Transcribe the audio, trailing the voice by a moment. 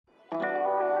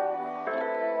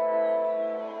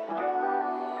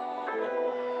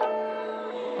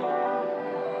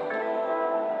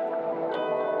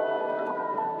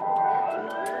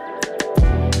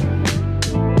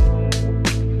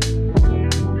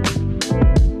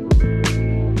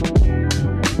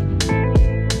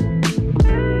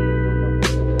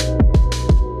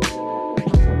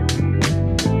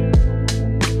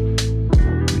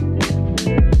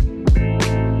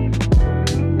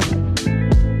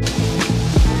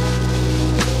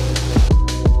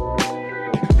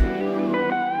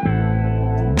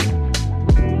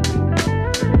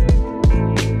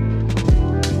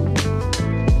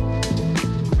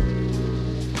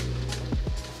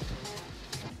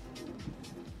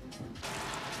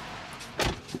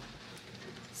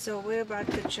So we're about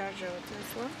to charge our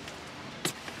Tesla.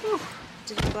 Whew.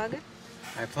 Did you plug it?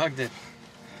 I plugged it.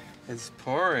 It's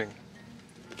pouring.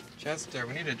 Chester,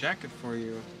 we need a jacket for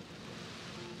you.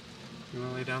 You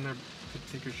want to lay down there,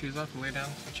 take your shoes off and lay down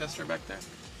with Chester back there?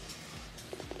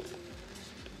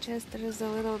 Chester is a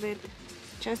little bit...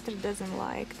 Chester doesn't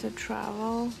like to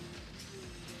travel.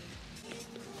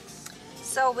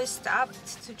 So we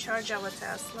stopped to charge our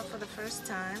Tesla for the first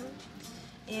time.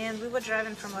 And we were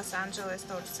driving from Los Angeles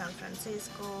towards San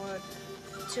Francisco,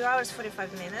 2 hours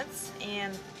 45 minutes,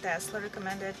 and Tesla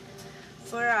recommended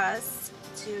for us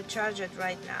to charge it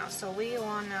right now. So we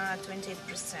on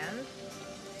 28%.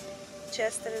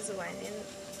 Chester is whining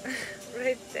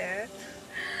right there.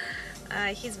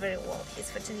 He's very old. He's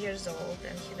 14 years old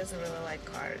and he doesn't really like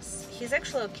cars. He's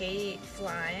actually okay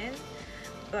flying,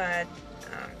 but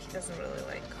he doesn't really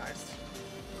like cars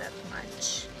that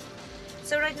much.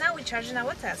 So right now we're charging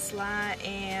our Tesla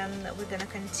and we're gonna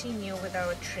continue with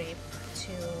our trip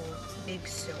to Big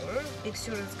Sur. Big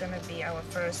Sur is gonna be our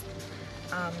first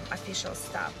official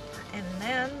stop, and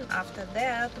then after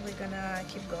that we're gonna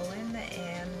keep going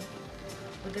and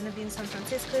we're gonna be in San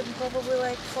Francisco in probably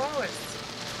like 4 hours.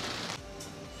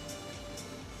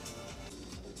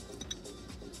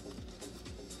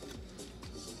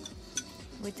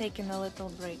 We're taking a little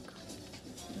break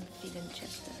and feeding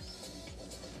Chester.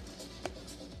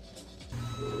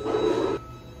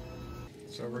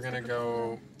 So we're gonna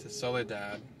go to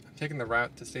Soledad. I'm taking the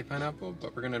route to State Pineapple,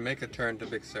 but we're gonna make a turn to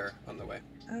Big Sur on the way.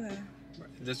 Okay.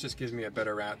 This just gives me a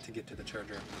better route to get to the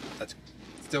charger. That's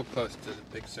still close to the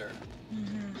Big Sur.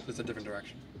 Just a different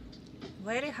direction.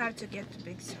 Very hard to get to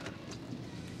Big Sur.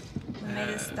 We made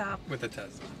a stop with the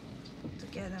Tesla to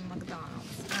get a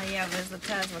McDonald's. Oh yeah, there's the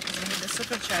Tesla because we need a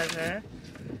supercharger,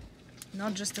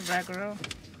 not just a regular.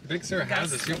 Big Sur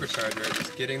has a supercharger.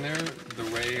 Just getting there, the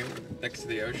way next to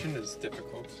the ocean is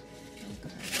difficult.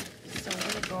 Okay. So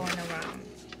we're going around.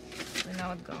 We're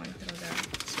not going through there.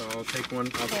 So I'll take one.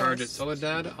 I'll charge at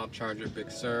Soledad. I'll charge at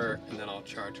Big Sur, and then I'll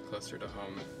charge closer to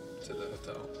home to the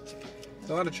hotel. It's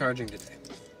a lot of charging today.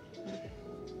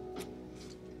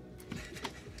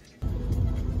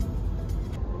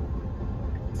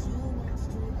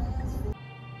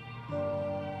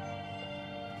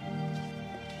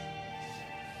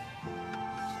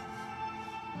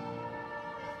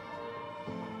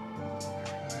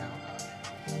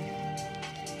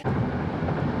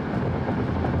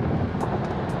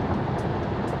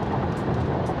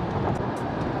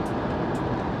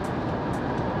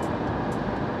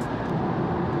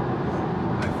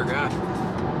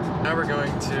 Now we're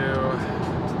going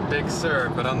to Big Sur,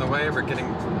 but on the way we're getting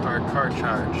our car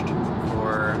charged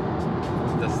for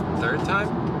the third time?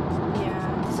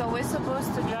 Yeah, so we're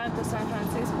supposed to drive to San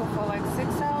Francisco for like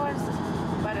 6 hours,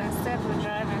 but instead we're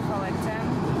driving for like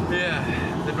 10. Yeah,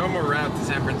 the normal route to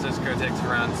San Francisco takes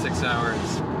around 6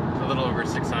 hours, a little over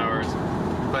 6 hours.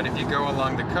 But if you go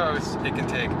along the coast, it can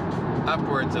take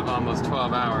upwards of almost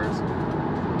 12 hours.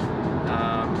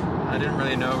 I didn't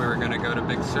really know we were going to go to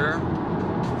Big Sur,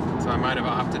 so I might have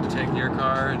opted to take your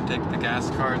car and take the gas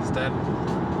car instead.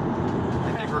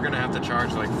 I think we're going to have to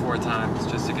charge like 4 times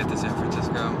just to get to San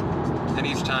Francisco. And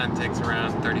each time takes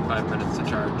around 35 minutes to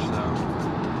charge, so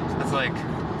that's like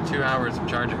 2 hours of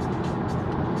charging.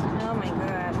 Oh my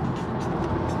god.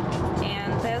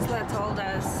 And Tesla told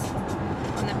us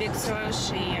on the Big Sur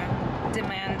she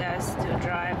demanded us to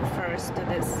drive first to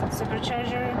this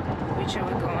supercharger, which are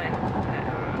we going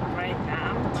right now.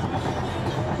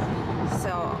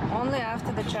 So only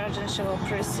after the charger she will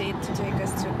proceed to take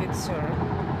us to Big Sur.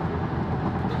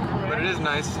 But it is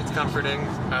nice, it's comforting.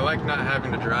 I like not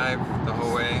having to drive the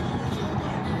whole way.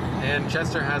 And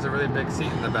Chester has a really big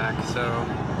seat in the back, so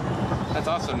that's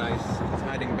also nice. It's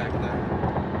hiding back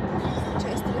there.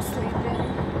 Chester is sleeping.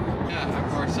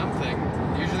 Yeah, or something.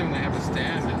 Usually when they have a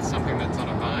stand, it's something that's on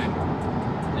a vine.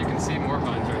 You can see more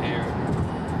vines right here.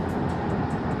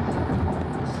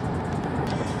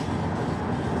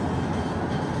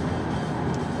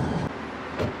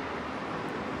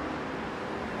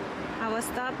 Our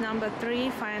stop number 3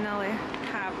 finally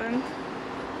happened.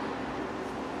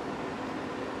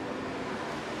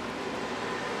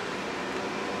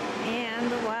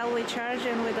 And while we're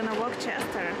charging, we're gonna walk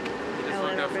Chester a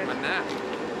little bit. From a nap.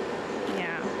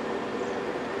 Yeah.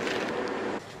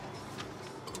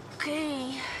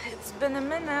 Okay, it's been a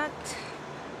minute.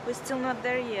 We're still not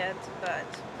there yet, but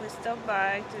we stopped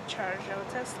by to charge our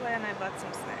Tesla and I bought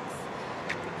some snacks.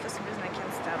 For some reason I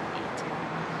can't stop eating.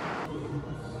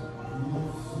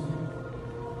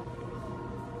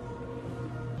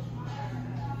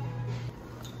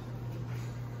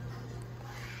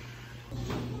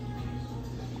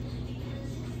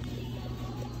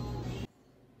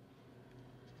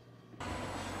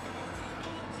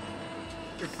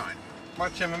 fine.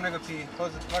 Watch him, I'm gonna go pee.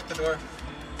 Close it, lock the door.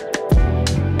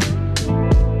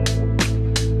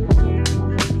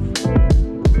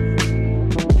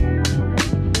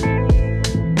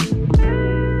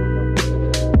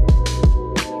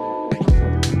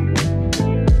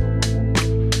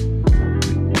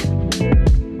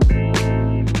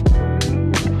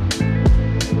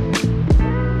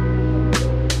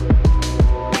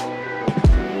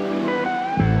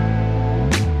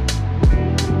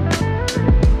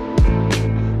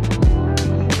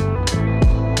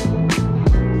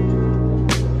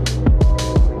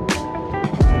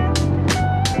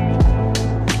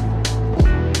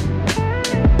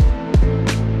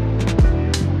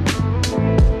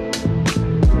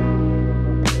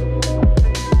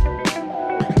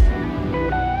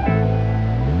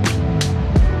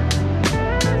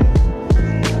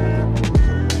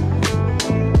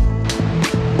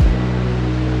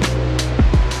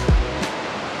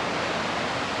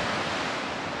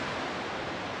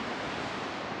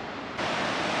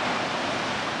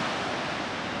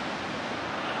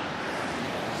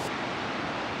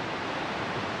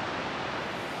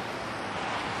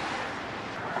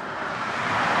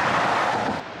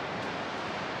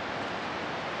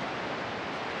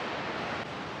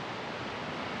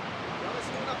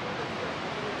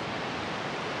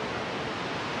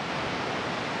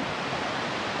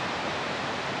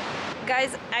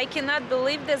 Guys, I cannot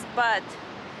believe this, but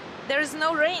there's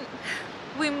no rain.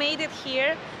 We made it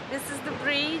here. This is the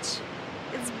bridge.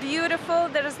 It's beautiful.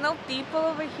 There is no people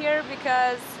over here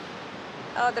because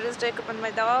there is Jacob and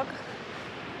my dog.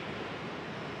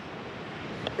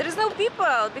 There is no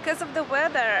people because of the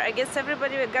weather. I guess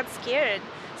everybody got scared.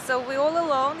 So we're all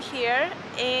alone here,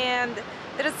 and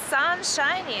there is sun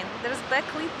shining. There is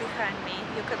backlit behind me.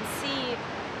 You can see.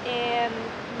 And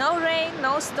no rain,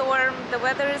 no storm. The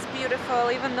weather is beautiful,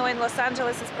 even though in Los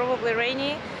Angeles it's probably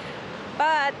rainy.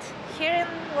 But here in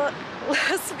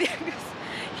Las Vegas,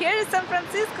 here in San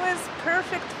Francisco is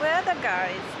perfect weather,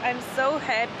 guys. I'm so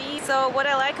happy. So what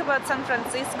I like about San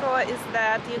Francisco is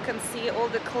that you can see all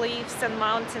the cliffs and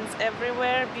mountains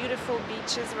everywhere, beautiful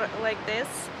beaches like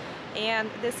this,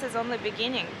 and this is only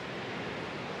beginning.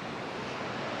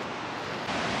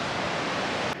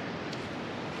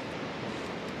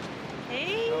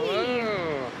 Hey!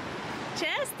 Hello!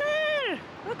 Chester!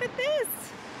 Look at this!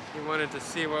 You wanted to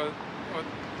see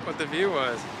what the view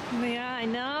was. Yeah, I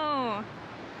know.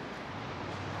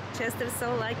 Chester's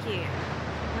so lucky.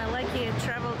 My lucky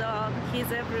travel dog. He's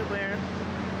everywhere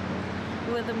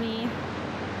with me.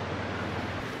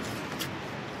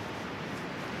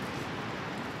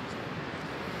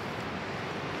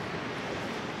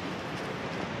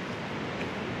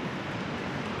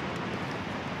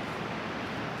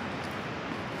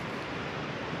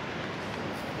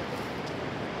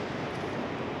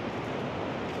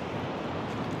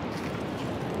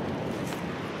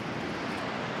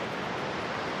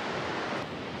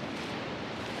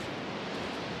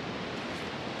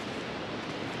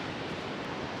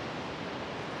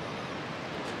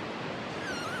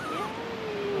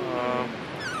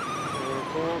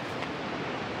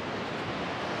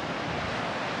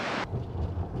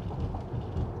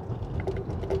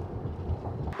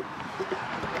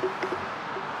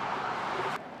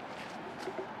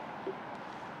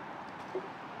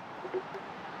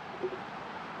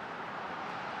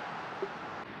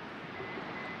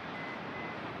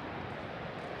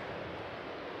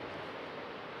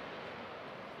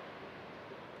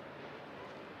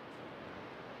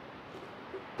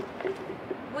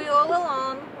 We're all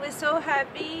alone. We're so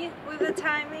happy with the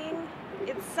timing.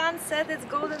 It's sunset, it's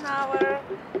golden hour.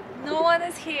 No one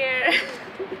is here.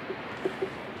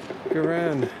 Look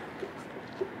around.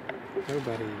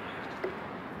 Nobody.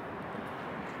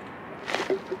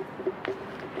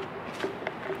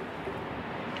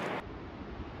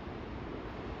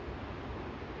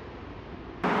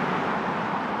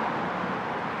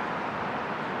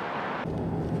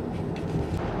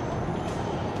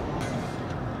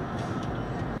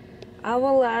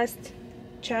 Our last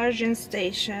charging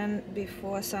station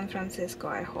before San Francisco,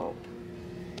 I hope.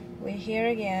 We're here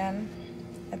again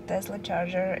at Tesla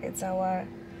Charger. It's our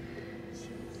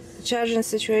charging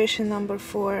situation number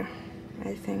 4,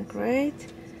 I think,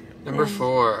 right? Number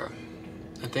 4.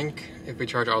 I think if we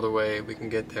charge all the way, we can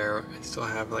get there and still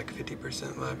have like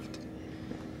 50% left.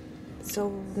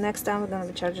 So next time we're gonna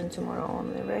be charging tomorrow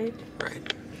only, right?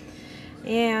 Right.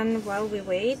 And while we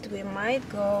wait, we might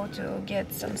go to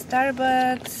get some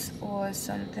Starbucks or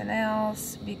something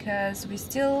else because we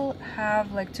still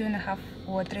have like 2.5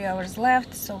 or 3 hours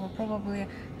left, so we're probably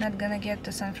not gonna get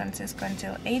to San Francisco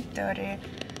until 8:30,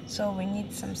 so we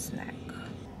need some snack.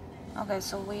 Okay,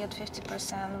 so we at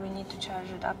 50%, we need to charge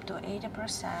it up to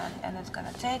 80%, and it's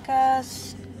gonna take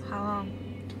us how long?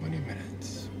 20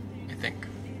 minutes, I think.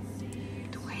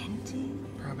 20?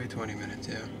 Probably 20 minutes,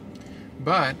 yeah.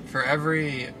 But for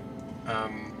every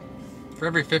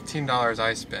 $15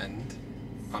 I spend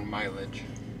on mileage,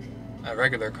 a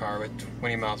regular car with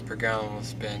 20 miles per gallon will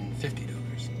spend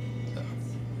 $50. So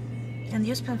And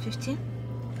you spend 15?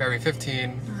 for every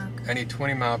 15, Okay. any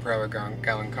 20 mile per hour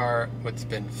gallon car would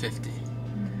spend 50.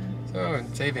 So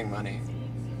saving money.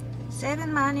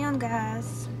 Saving money on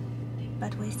gas,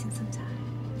 but wasting some time.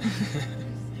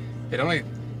 It only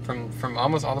from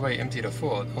almost all the way empty to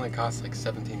full, it only costs like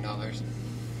 $17.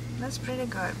 That's pretty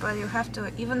good, but you have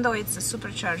to, even though it's a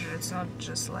supercharger, it's not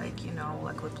just like, you know,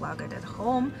 like we plug it at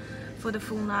home for the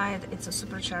full night. It's a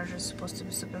supercharger, it's supposed to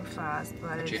be super fast,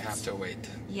 but You have to wait.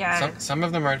 Yeah. Some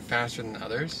of them are faster than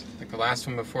others. Like the last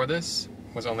one before this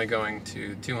was only going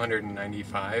to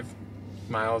 295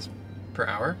 miles per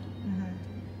hour.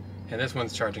 And this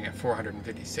one's charging at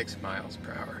 456 miles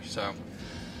per hour. So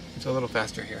it's a little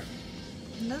faster here.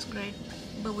 That's great,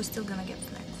 but we're still gonna get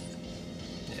flex.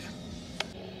 Yeah.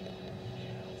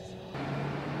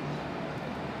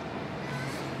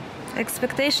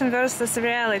 Expectation versus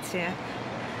reality.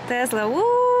 Tesla,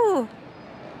 woo!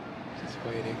 Just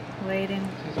waiting. Waiting.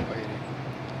 Just waiting.